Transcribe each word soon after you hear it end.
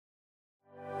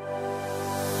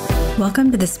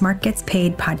Welcome to the Smart Gets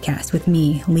Paid podcast with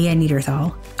me, Leah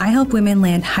Niederthal. I help women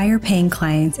land higher paying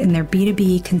clients in their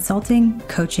B2B consulting,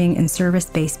 coaching, and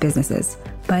service-based businesses.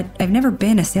 But I've never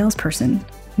been a salesperson.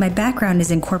 My background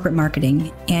is in corporate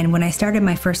marketing, and when I started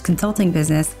my first consulting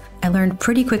business, I learned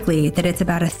pretty quickly that it's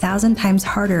about 1,000 times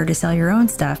harder to sell your own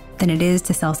stuff than it is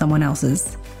to sell someone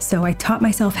else's. So I taught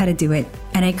myself how to do it,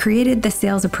 and I created the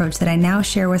sales approach that I now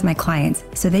share with my clients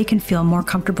so they can feel more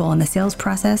comfortable in the sales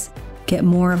process, get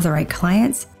more of the right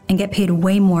clients, and get paid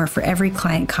way more for every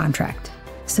client contract.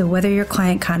 So whether your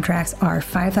client contracts are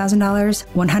 $5,000,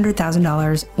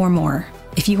 $100,000, or more,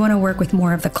 if you want to work with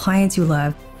more of the clients you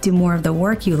love, do more of the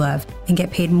work you love, and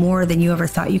get paid more than you ever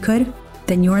thought you could,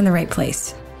 then you're in the right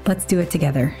place. Let's do it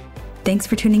together. Thanks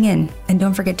for tuning in, and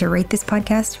don't forget to rate this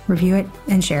podcast, review it,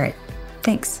 and share it.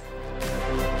 Thanks.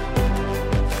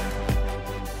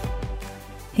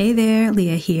 Hey there,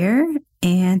 Leah here,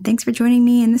 and thanks for joining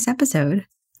me in this episode.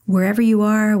 Wherever you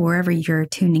are, wherever you're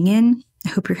tuning in, I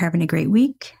hope you're having a great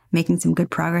week, making some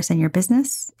good progress in your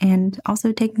business, and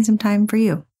also taking some time for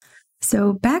you.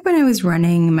 So back when I was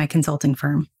running my consulting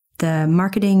firm, the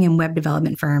marketing and web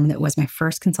development firm that was my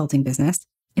first consulting business,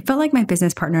 it felt like my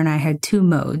business partner and I had two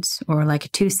modes, or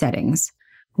like two settings.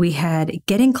 We had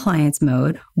getting clients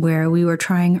mode, where we were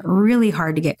trying really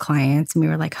hard to get clients, and we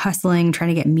were like hustling, trying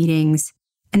to get meetings.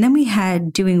 And then we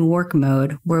had doing work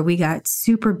mode, where we got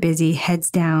super busy, heads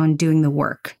down, doing the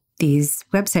work, these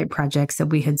website projects that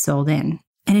we had sold in.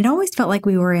 And it always felt like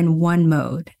we were in one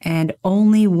mode and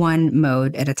only one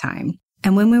mode at a time.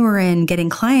 And when we were in getting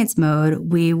clients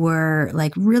mode, we were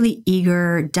like really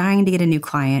eager, dying to get a new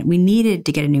client. We needed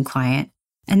to get a new client.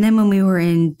 And then when we were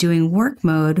in doing work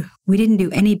mode, we didn't do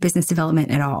any business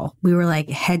development at all. We were like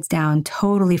heads down,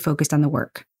 totally focused on the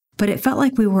work. But it felt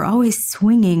like we were always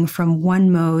swinging from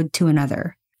one mode to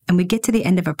another. And we'd get to the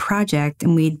end of a project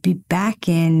and we'd be back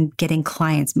in getting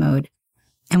clients mode.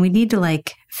 And we need to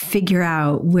like figure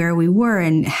out where we were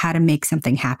and how to make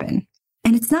something happen.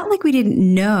 And it's not like we didn't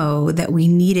know that we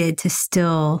needed to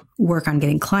still work on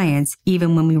getting clients,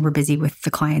 even when we were busy with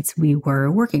the clients we were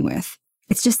working with.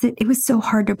 It's just that it was so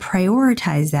hard to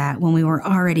prioritize that when we were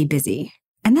already busy.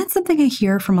 And that's something I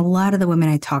hear from a lot of the women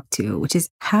I talk to, which is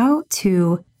how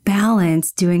to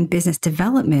balance doing business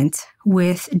development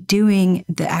with doing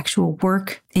the actual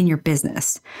work in your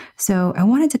business. So I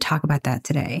wanted to talk about that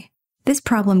today. This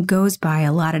problem goes by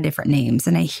a lot of different names,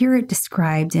 and I hear it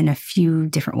described in a few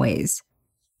different ways.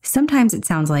 Sometimes it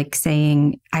sounds like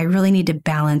saying, I really need to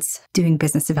balance doing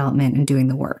business development and doing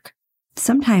the work.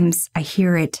 Sometimes I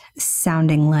hear it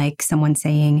sounding like someone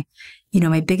saying,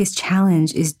 my biggest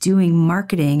challenge is doing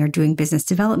marketing or doing business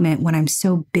development when I'm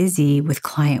so busy with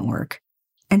client work.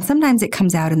 And sometimes it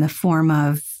comes out in the form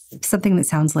of something that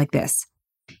sounds like this.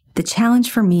 The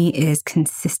challenge for me is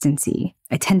consistency.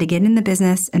 I tend to get in the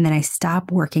business and then I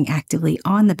stop working actively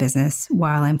on the business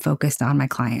while I'm focused on my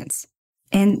clients.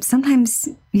 And sometimes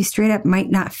you straight up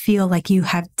might not feel like you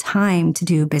have time to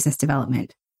do business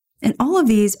development. And all of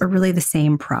these are really the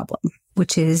same problem,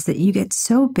 which is that you get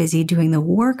so busy doing the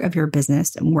work of your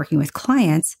business and working with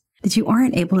clients that you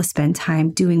aren't able to spend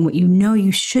time doing what you know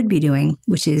you should be doing,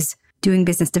 which is doing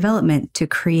business development to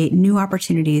create new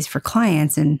opportunities for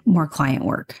clients and more client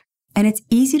work. And it's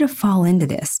easy to fall into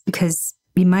this because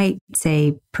you might,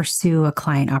 say, pursue a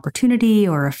client opportunity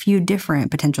or a few different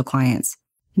potential clients.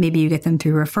 Maybe you get them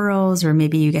through referrals, or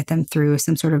maybe you get them through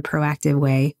some sort of proactive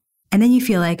way. And then you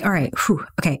feel like, all right,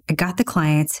 okay, I got the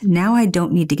clients. Now I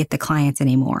don't need to get the clients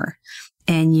anymore.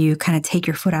 And you kind of take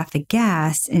your foot off the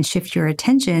gas and shift your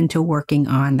attention to working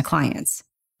on the clients.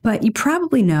 But you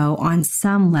probably know on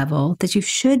some level that you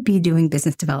should be doing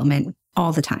business development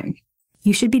all the time.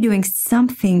 You should be doing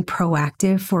something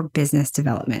proactive for business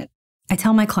development. I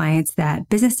tell my clients that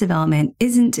business development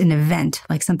isn't an event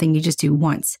like something you just do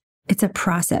once. It's a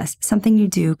process, something you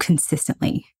do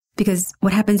consistently. Because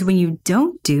what happens when you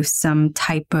don't do some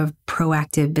type of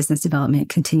proactive business development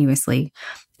continuously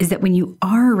is that when you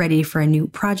are ready for a new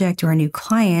project or a new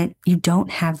client, you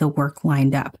don't have the work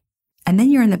lined up. And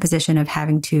then you're in the position of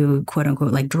having to, quote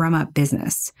unquote, like drum up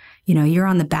business. You're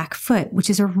on the back foot, which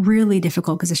is a really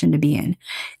difficult position to be in.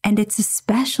 And it's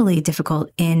especially difficult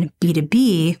in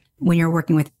B2B when you're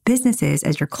working with businesses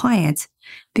as your clients,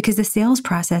 because the sales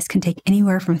process can take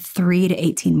anywhere from 3 to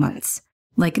 18 months.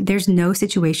 Like there's no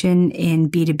situation in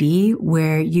B2B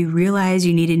where you realize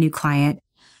you need a new client,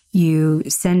 you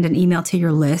send an email to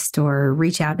your list or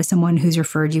reach out to someone who's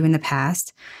referred you in the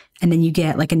past, and then you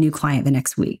get like a new client the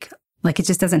next week. Like it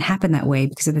just doesn't happen that way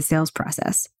because of the sales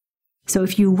process. So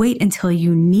if you wait until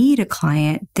you need a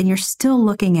client, then you're still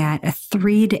looking at a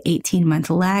 3 to 18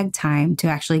 month lag time to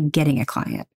actually getting a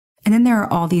client. And then there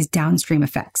are all these downstream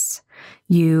effects.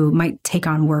 You might take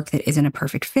on work that isn't a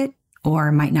perfect fit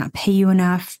or might not pay you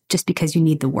enough just because you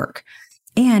need the work.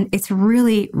 And it's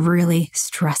really, really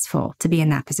stressful to be in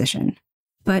that position.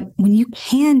 But when you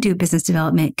can do business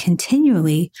development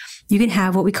continually, you can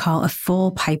have what we call a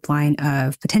full pipeline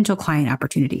of potential client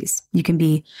opportunities. You can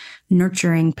be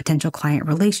nurturing potential client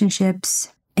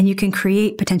relationships, and you can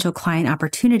create potential client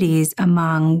opportunities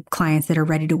among clients that are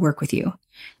ready to work with you.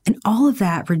 And all of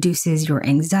that reduces your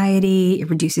anxiety, it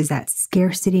reduces that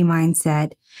scarcity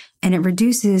mindset, and it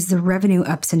reduces the revenue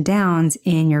ups and downs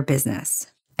in your business.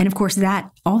 And of course,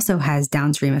 that also has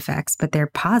downstream effects, but they're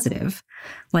positive.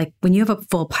 Like when you have a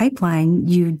full pipeline,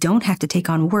 you don't have to take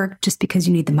on work just because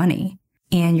you need the money.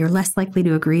 And you're less likely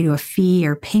to agree to a fee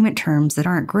or payment terms that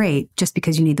aren't great just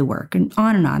because you need the work. And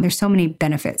on and on. There's so many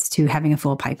benefits to having a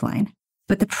full pipeline.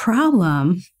 But the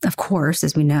problem, of course,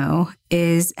 as we know,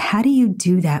 is how do you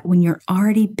do that when you're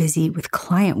already busy with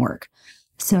client work?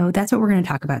 So that's what we're going to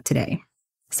talk about today.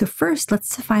 So first,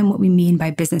 let's define what we mean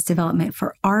by business development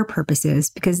for our purposes,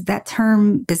 because that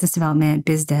term, business development,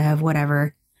 biz dev,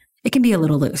 whatever, it can be a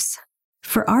little loose.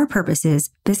 For our purposes,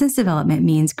 business development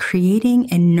means creating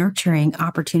and nurturing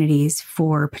opportunities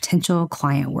for potential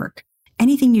client work.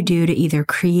 Anything you do to either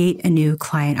create a new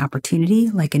client opportunity,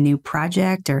 like a new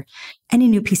project or any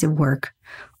new piece of work,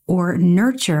 or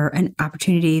nurture an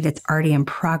opportunity that's already in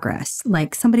progress,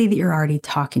 like somebody that you're already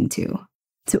talking to.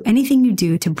 So anything you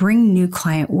do to bring new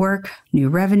client work, new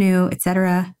revenue,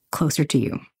 etc., closer to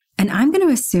you. And I'm going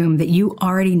to assume that you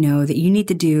already know that you need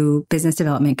to do business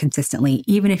development consistently,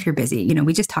 even if you're busy.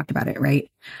 We just talked about it, right?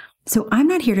 So I'm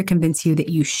not here to convince you that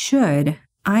you should.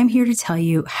 I'm here to tell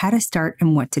you how to start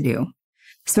and what to do.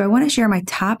 So I want to share my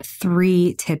top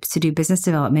 3 tips to do business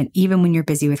development, even when you're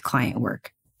busy with client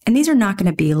work. And these are not going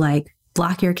to be like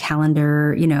block your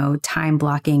calendar, time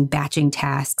blocking, batching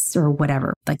tasks or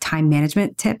whatever, like time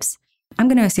management tips. I'm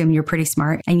going to assume you're pretty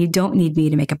smart and you don't need me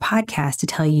to make a podcast to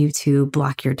tell you to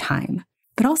block your time.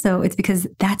 But also it's because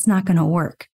that's not going to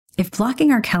work. If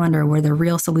blocking our calendar were the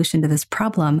real solution to this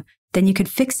problem, then you could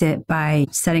fix it by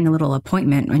setting a little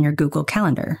appointment on your Google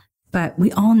Calendar. But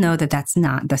we all know that that's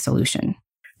not the solution.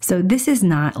 So this is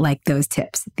not like those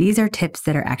tips. These are tips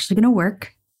that are actually going to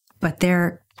work, but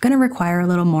they're going to require a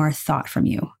little more thought from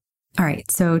you. All right,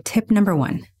 so tip number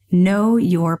 1, know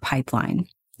your pipeline.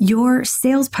 Your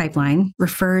sales pipeline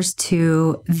refers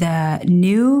to the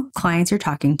new clients you're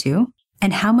talking to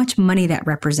and how much money that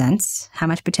represents, how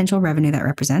much potential revenue that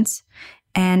represents,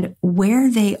 and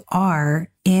where they are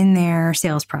in their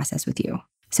sales process with you.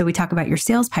 So we talk about your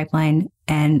sales pipeline,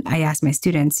 and I ask my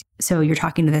students, so you're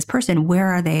talking to this person, where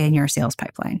are they in your sales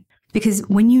pipeline? Because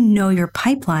when you know your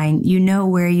pipeline, you know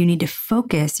where you need to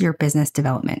focus your business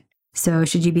development. So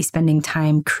should you be spending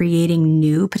time creating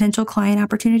new potential client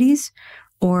opportunities?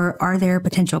 Or are there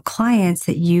potential clients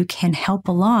that you can help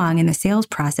along in the sales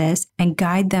process and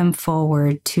guide them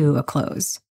forward to a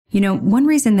close? One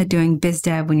reason that doing biz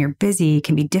dev when you're busy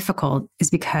can be difficult is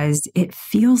because it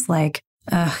feels like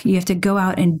you have to go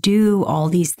out and do all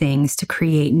these things to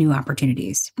create new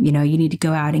opportunities. You need to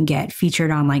go out and get featured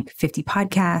on like 50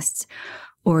 podcasts,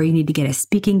 or you need to get a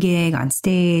speaking gig on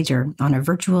stage or on a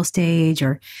virtual stage,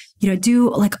 or, do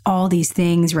like all these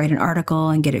things, write an article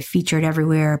and get it featured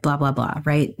everywhere, blah, blah, blah,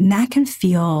 right? And that can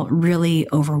feel really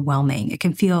overwhelming. It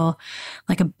can feel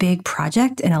like a big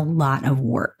project and a lot of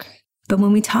work. But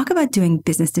when we talk about doing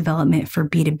business development for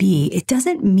B2B, it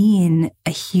doesn't mean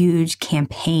a huge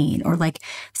campaign or like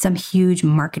some huge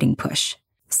marketing push.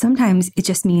 Sometimes it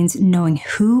just means knowing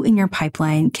who in your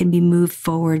pipeline can be moved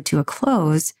forward to a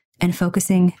close and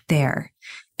focusing there.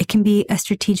 It can be a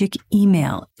strategic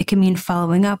email. It can mean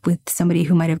following up with somebody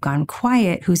who might have gone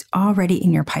quiet who's already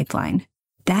in your pipeline.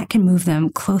 That can move them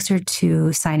closer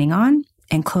to signing on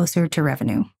and closer to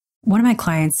revenue. One of my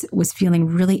clients was feeling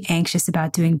really anxious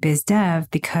about doing biz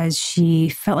dev because she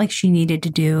felt like she needed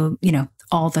to do,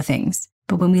 all the things.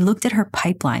 But when we looked at her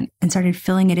pipeline and started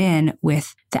filling it in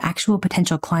with the actual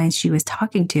potential clients she was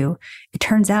talking to, it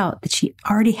turns out that she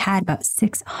already had about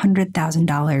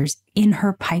 $600,000 in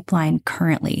her pipeline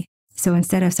currently. So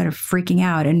instead of sort of freaking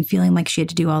out and feeling like she had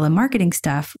to do all the marketing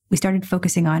stuff, we started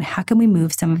focusing on how can we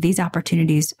move some of these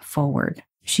opportunities forward.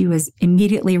 She was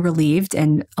immediately relieved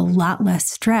and a lot less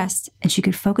stressed, and she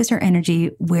could focus her energy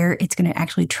where it's going to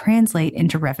actually translate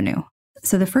into revenue.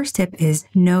 So the first tip is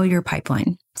know your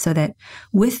pipeline so that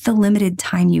with the limited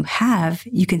time you have,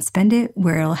 you can spend it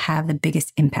where it'll have the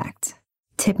biggest impact.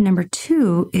 Tip number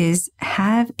 2 is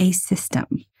have a system.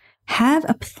 Have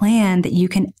a plan that you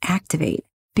can activate,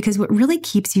 because what really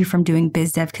keeps you from doing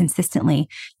biz dev consistently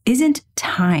isn't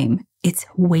time, it's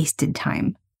wasted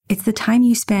time. It's the time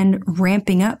you spend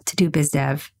ramping up to do biz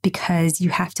dev because you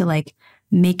have to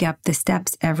make up the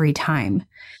steps every time.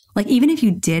 Even if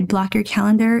you did block your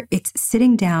calendar, it's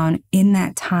sitting down in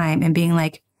that time and being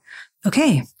like,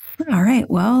 okay, all right,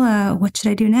 well, what should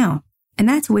I do now? And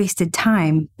that's wasted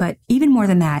time. But even more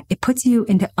than that, it puts you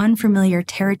into unfamiliar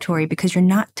territory because you're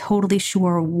not totally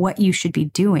sure what you should be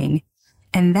doing.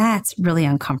 And that's really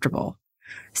uncomfortable.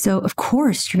 So of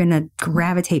course, you're going to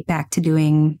gravitate back to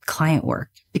doing client work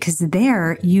because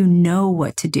there you know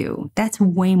what to do. That's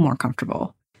way more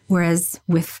comfortable. Whereas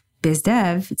with biz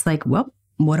dev, it's like, well,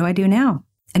 what do I do now?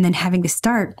 And then having to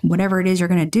start whatever it is you're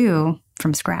going to do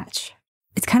from scratch.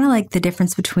 It's kind of like the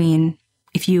difference between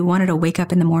if you wanted to wake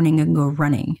up in the morning and go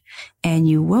running and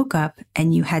you woke up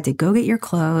and you had to go get your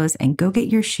clothes and go get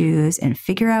your shoes and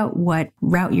figure out what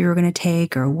route you were going to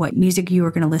take or what music you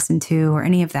were going to listen to or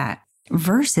any of that.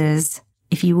 Versus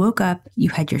if you woke up,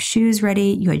 you had your shoes ready,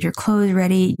 you had your clothes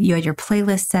ready, you had your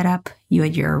playlist set up, you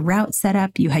had your route set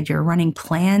up, you had your running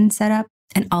plan set up,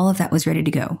 and all of that was ready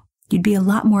to go. You'd be a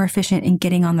lot more efficient in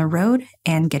getting on the road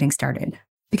and getting started.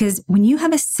 Because when you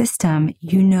have a system,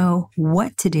 you know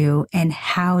what to do and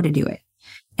how to do it.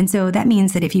 And so that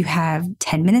means that if you have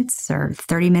 10 minutes or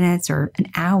 30 minutes or an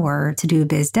hour to do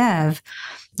biz dev,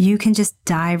 you can just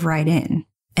dive right in.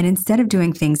 And instead of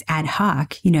doing things ad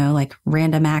hoc, like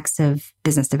random acts of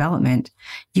business development,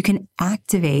 you can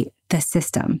activate the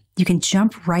system. You can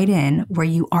jump right in where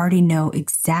you already know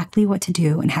exactly what to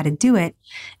do and how to do it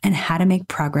and how to make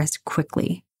progress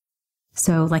quickly.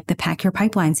 So like the Pack Your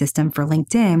Pipeline system for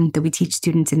LinkedIn that we teach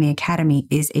students in the academy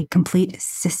is a complete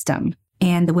system.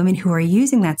 And the women who are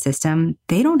using that system,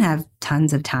 they don't have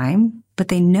tons of time, but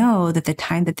they know that the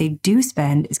time that they do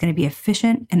spend is going to be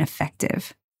efficient and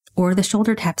effective. Or the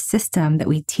shoulder tap system that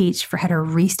we teach for how to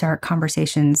restart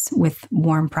conversations with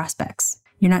warm prospects.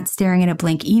 You're not staring at a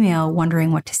blank email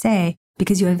wondering what to say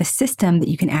because you have a system that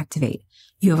you can activate.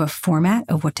 You have a format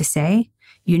of what to say,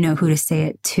 you know who to say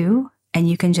it to, and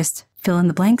you can just fill in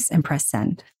the blanks and press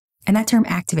send. And that term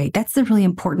activate, that's the really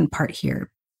important part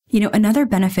here. Another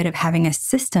benefit of having a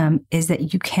system is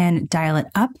that you can dial it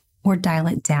up or dial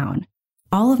it down.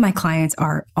 All of my clients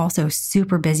are also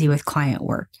super busy with client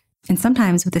work. And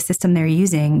sometimes with the system they're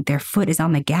using, their foot is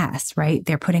on the gas, right?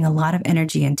 They're putting a lot of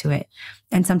energy into it.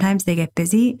 And sometimes they get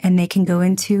busy and they can go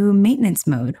into maintenance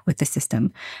mode with the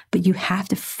system. But you have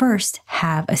to first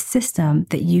have a system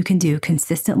that you can do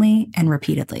consistently and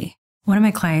repeatedly. One of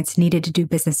my clients needed to do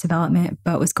business development,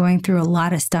 but was going through a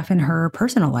lot of stuff in her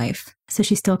personal life. So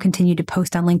she still continued to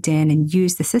post on LinkedIn and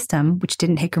use the system, which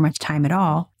didn't take her much time at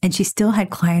all. And she still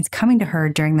had clients coming to her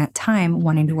during that time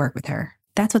wanting to work with her.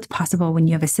 That's what's possible when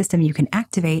you have a system you can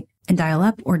activate and dial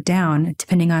up or down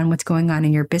depending on what's going on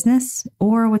in your business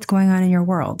or what's going on in your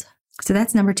world. So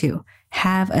that's number 2,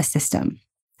 have a system.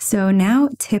 So now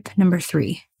tip number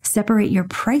 3, separate your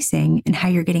pricing and how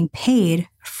you're getting paid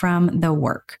from the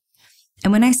work.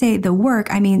 And when I say the work,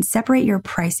 I mean separate your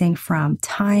pricing from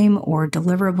time or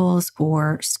deliverables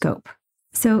or scope.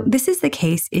 So this is the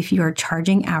case if you're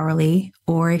charging hourly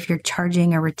or if you're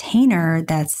charging a retainer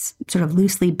that's sort of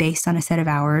loosely based on a set of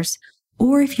hours,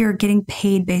 or if you're getting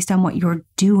paid based on what you're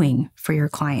doing for your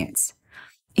clients.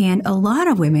 And a lot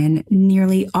of women,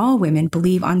 nearly all women,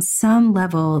 believe on some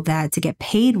level that to get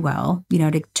paid well,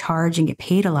 to charge and get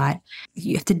paid a lot,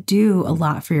 you have to do a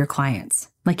lot for your clients.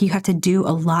 Like you have to do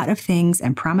a lot of things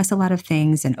and promise a lot of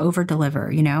things and over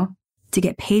deliver, To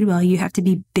get paid well, you have to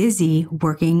be busy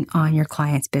working on your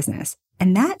client's business.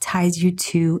 And that ties you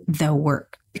to the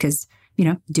work because,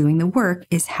 doing the work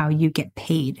is how you get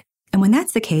paid. And when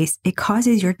that's the case, it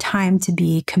causes your time to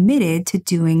be committed to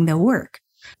doing the work.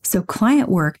 So client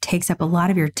work takes up a lot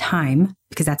of your time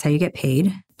because that's how you get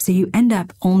paid. So you end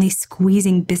up only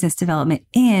squeezing business development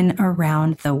in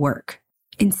around the work.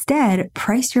 Instead,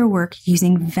 price your work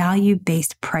using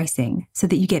value-based pricing so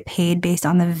that you get paid based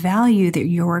on the value that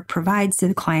your work provides to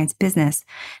the client's business,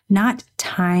 not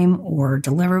time or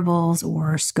deliverables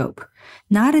or scope,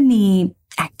 not in the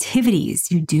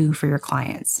activities you do for your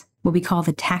clients, what we call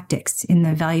the tactics in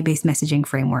the value-based messaging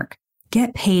framework.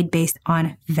 Get paid based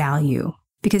on value.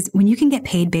 Because when you can get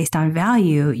paid based on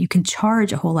value, you can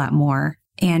charge a whole lot more.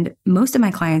 And most of my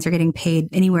clients are getting paid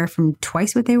anywhere from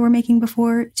twice what they were making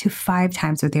before to 5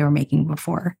 times what they were making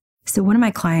before. So one of my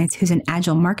clients, who's an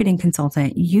agile marketing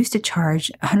consultant, used to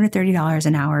charge $130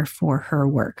 an hour for her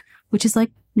work, which is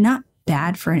not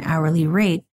bad for an hourly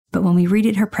rate. But when we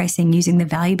redid her pricing using the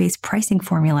value-based pricing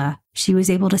formula, she was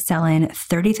able to sell in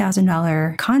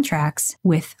 $30,000 contracts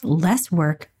with less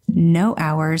work, no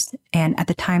hours. And at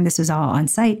the time, this was all on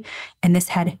site, and this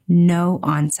had no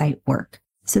on-site work.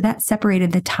 So that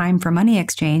separated the time for money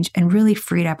exchange and really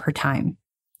freed up her time.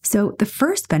 So the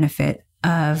first benefit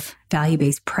of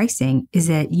value-based pricing is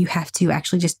that you have to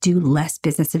actually just do less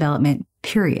business development,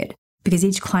 period, because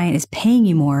each client is paying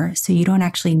you more, so you don't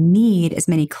actually need as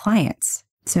many clients.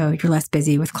 So you're less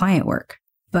busy with client work.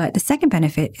 But the second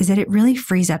benefit is that it really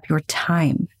frees up your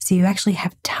time. So you actually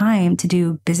have time to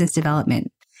do business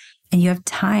development, and you have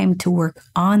time to work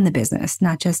on the business,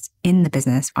 not just in the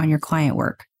business, on your client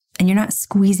work. And you're not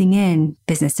squeezing in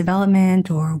business development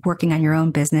or working on your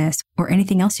own business or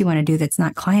anything else you want to do that's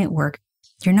not client work.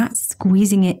 You're not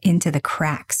squeezing it into the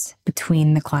cracks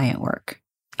between the client work.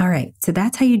 All right, so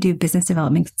that's how you do business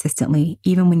development consistently,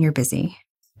 even when you're busy.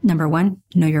 Number 1,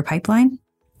 know your pipeline.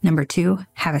 Number 2,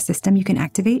 have a system you can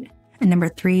activate. And number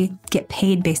 3, get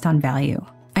paid based on value.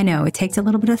 I know it takes a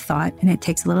little bit of thought and it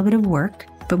takes a little bit of work,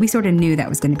 but we sort of knew that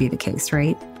was going to be the case,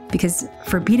 right? Because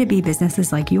for B2B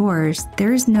businesses like yours,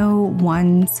 there's no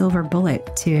one silver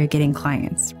bullet to getting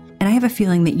clients. And I have a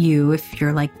feeling that you, if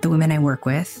you're like the women I work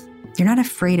with, you're not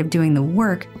afraid of doing the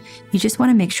work. You just want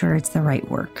to make sure it's the right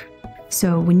work.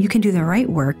 So when you can do the right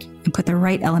work and put the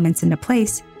right elements into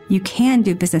place, you can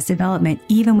do business development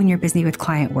even when you're busy with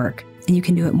client work. And you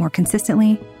can do it more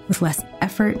consistently, with less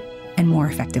effort, and more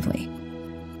effectively.